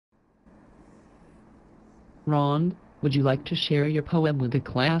Ron, would you like to share your poem with the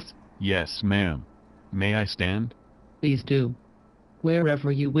class? Yes, ma'am. May I stand? Please do.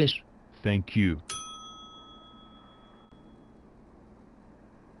 Wherever you wish. Thank you.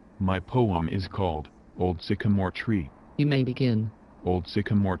 My poem is called, Old Sycamore Tree. You may begin. Old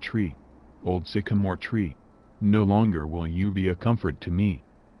sycamore tree. Old sycamore tree. No longer will you be a comfort to me.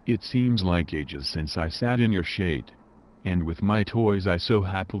 It seems like ages since I sat in your shade. And with my toys I so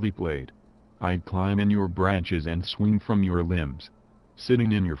happily played. I'd climb in your branches and swing from your limbs.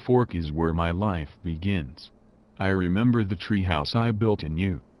 Sitting in your fork is where my life begins. I remember the treehouse I built in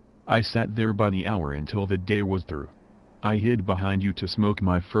you. I sat there by the hour until the day was through. I hid behind you to smoke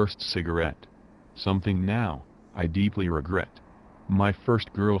my first cigarette. Something now, I deeply regret. My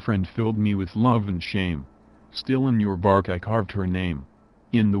first girlfriend filled me with love and shame. Still in your bark I carved her name.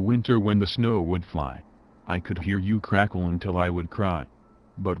 In the winter when the snow would fly, I could hear you crackle until I would cry.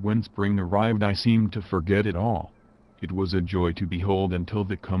 But when spring arrived I seemed to forget it all. It was a joy to behold until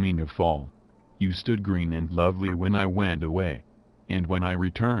the coming of fall. You stood green and lovely when I went away. And when I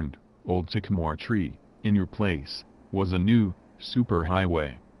returned, old sycamore tree, in your place, was a new,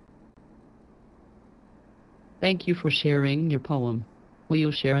 superhighway. Thank you for sharing your poem. Will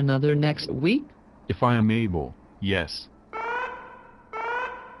you share another next week? If I am able, yes.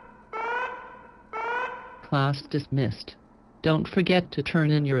 Class dismissed. Don't forget to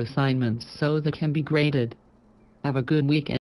turn in your assignments so they can be graded. Have a good weekend.